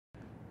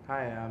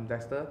Hi, I'm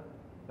Dexter.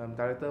 I'm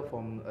director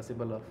from A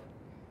Simple Love.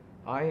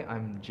 Hi,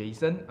 I'm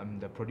Jason. I'm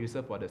the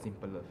producer for The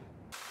Simple Love.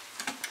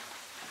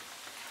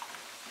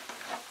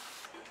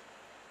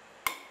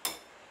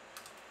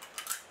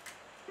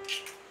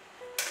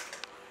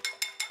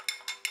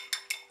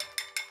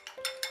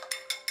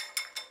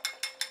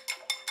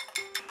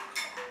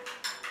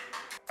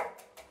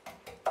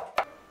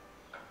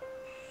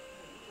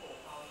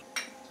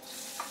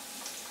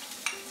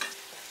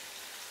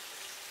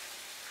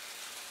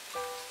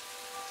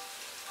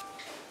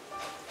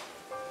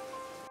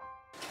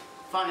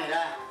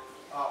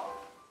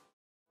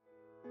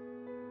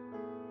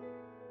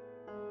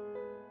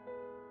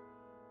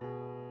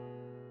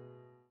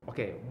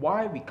 Okay,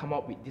 why we come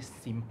up with this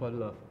simple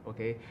love?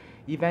 Okay,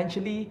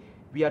 eventually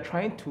we are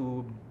trying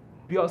to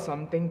build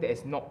something that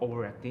is not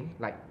overacting,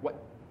 like what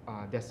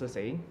Dexter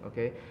saying.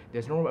 Okay,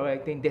 there's no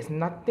overacting. There's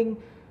nothing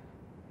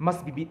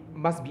must be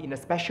in a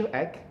special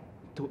act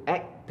to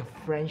act the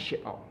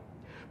friendship out.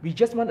 We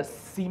just want a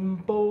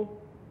simple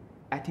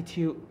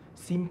attitude,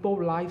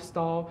 simple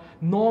lifestyle.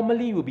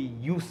 Normally will be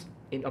used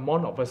in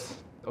among of us.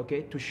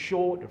 Okay, to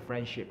show the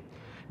friendship.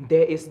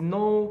 There is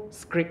no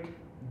script.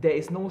 There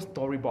is no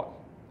storyboard.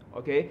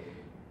 Okay,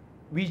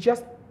 we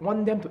just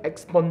want them to act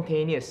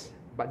spontaneous,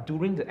 but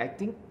during the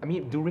acting,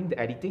 during the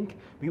editing,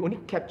 we only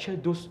capture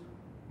those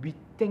we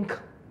think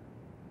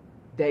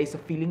there is a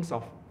feelings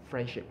of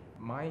friendship.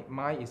 My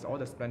is all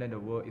the splendor in the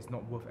world is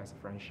not worth as a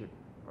friendship.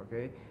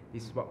 Okay,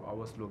 this is what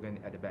our slogan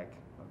at the back.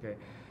 Okay,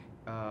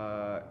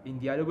 in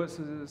the other words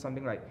是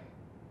something like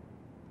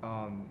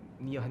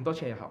你有很多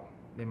钱也好，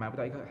你买不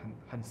到一个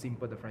很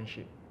simple 的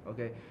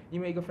friendship。OK， 因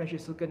为一个 friendship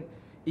是跟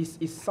is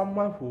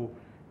someone who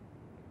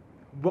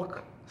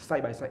work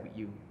side by side with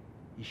you.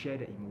 He share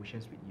the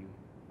emotions with you.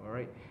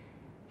 Alright?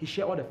 He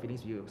share all the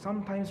feelings with you.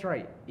 Sometimes,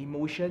 right,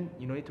 emotion,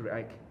 you don't need to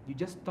react. You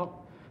just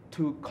stop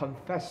to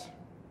confess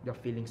your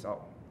feelings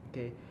out.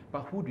 Okay?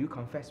 But who do you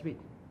confess with?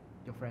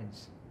 Your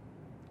friends.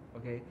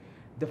 Okay?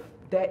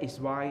 That is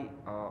why,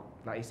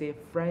 like I say,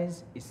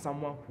 friends is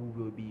someone who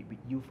will be with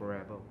you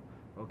forever.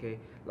 Okay?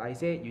 Like I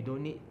say, you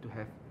don't need to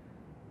have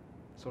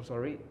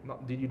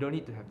you don't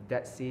need to have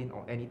that scene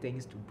or anything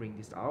to bring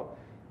this out.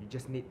 You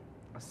just need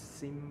a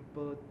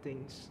simple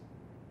things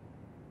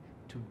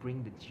to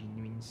bring the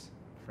genuine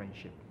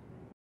friendship.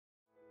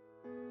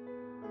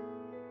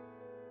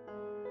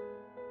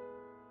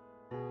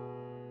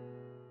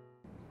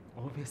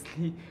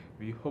 Obviously,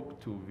 we hope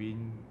to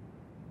win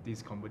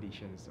these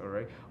competitions. All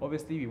right.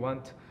 Obviously, we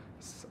want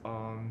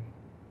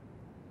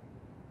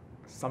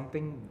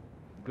something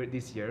great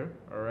this year.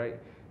 All right.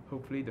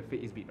 Hopefully, the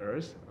fate is with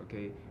us.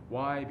 Okay.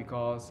 Why?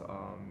 Because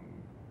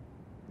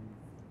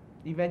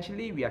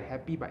eventually we are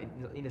happy, but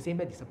in the same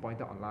way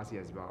disappointed on last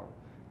year as well.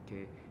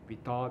 Okay, we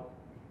thought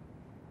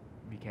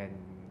we can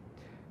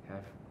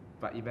have,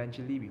 but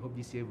eventually we hope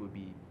this year will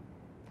be.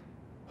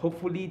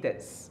 Hopefully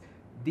that's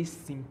this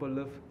simple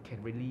love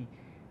can really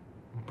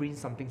bring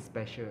something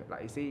special.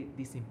 Like I say,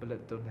 this simple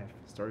love don't have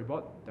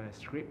storyboard, don't have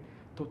script,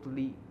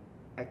 totally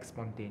act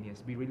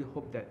spontaneous. We really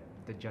hope that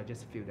the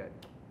judges feel that.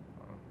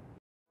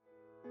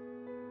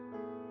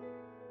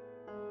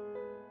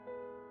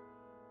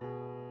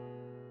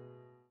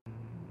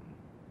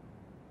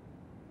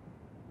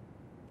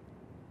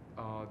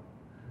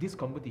 This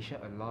competition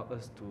allows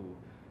us to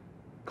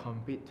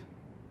compete,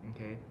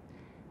 okay,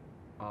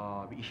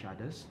 with each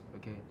others.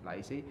 Okay, like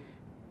I say,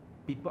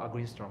 people are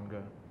growing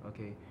stronger.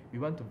 Okay, we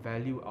want to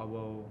value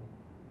our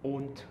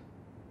own,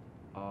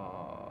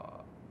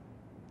 how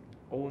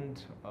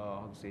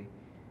to say,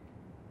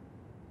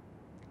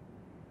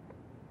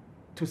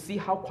 to see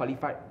how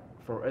qualified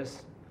for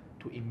us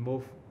to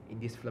involve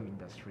in this film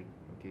industry.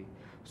 Okay,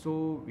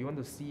 so we want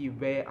to see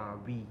where are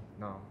we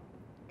now.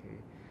 Okay,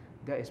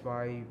 that is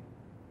why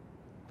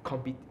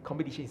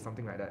competition is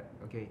something like that.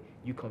 Okay,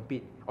 you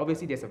compete.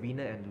 Obviously, there's a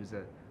winner and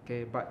loser.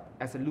 Okay, but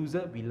as a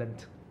loser, we learn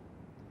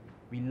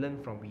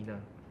from winner.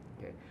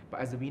 Okay, but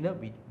as a winner,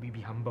 we be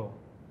humble.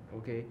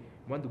 Okay,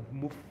 we want to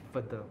move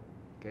further.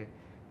 Okay,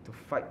 to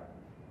fight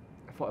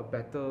for a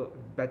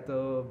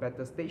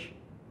better stage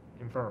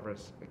in front of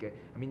us. Okay,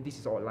 this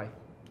is all life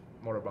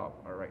more about.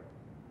 All right.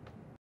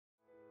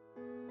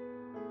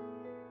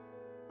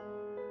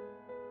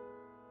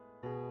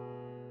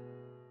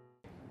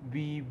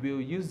 We will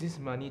use this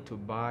money to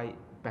buy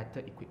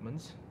better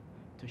equipments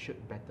to shoot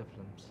better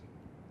films.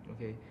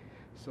 Okay,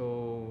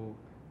 so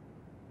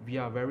we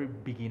are very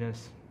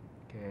beginners.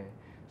 Okay,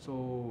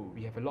 so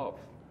we have a lot of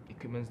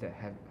equipments that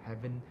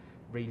haven't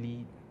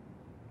really,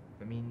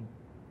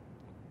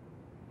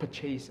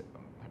 purchased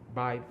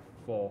buy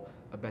for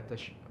a better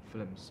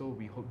film. So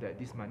we hope that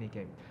this money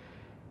can,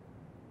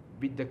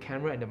 with the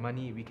camera and the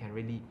money, we can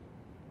really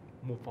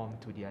move on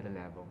to the other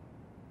level.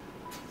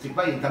 食不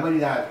完等乜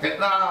嘢啊？食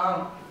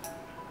啦！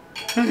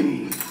誒，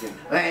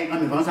我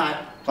未講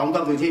晒，講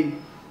多句添。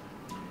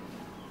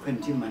佢唔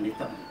知問你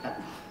得唔得？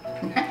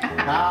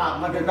得，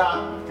乜都得，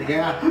食嘢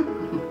啊！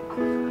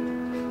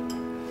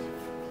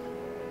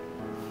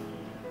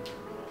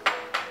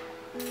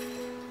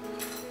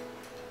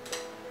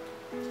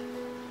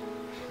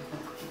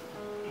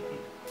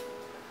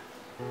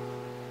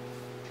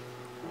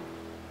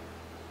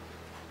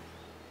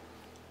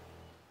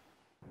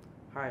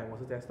 Hi，我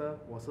是 Dexter，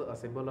我是 A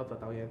Simple Love 的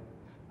导演。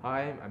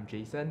 Hi, I'm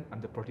Jason.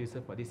 I'm the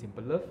producer for This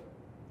Simple Love.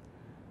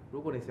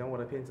 如果你喜欢我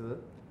的片子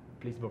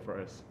Please vote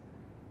for us.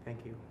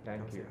 ，Thank you， Thank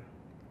感谢 you.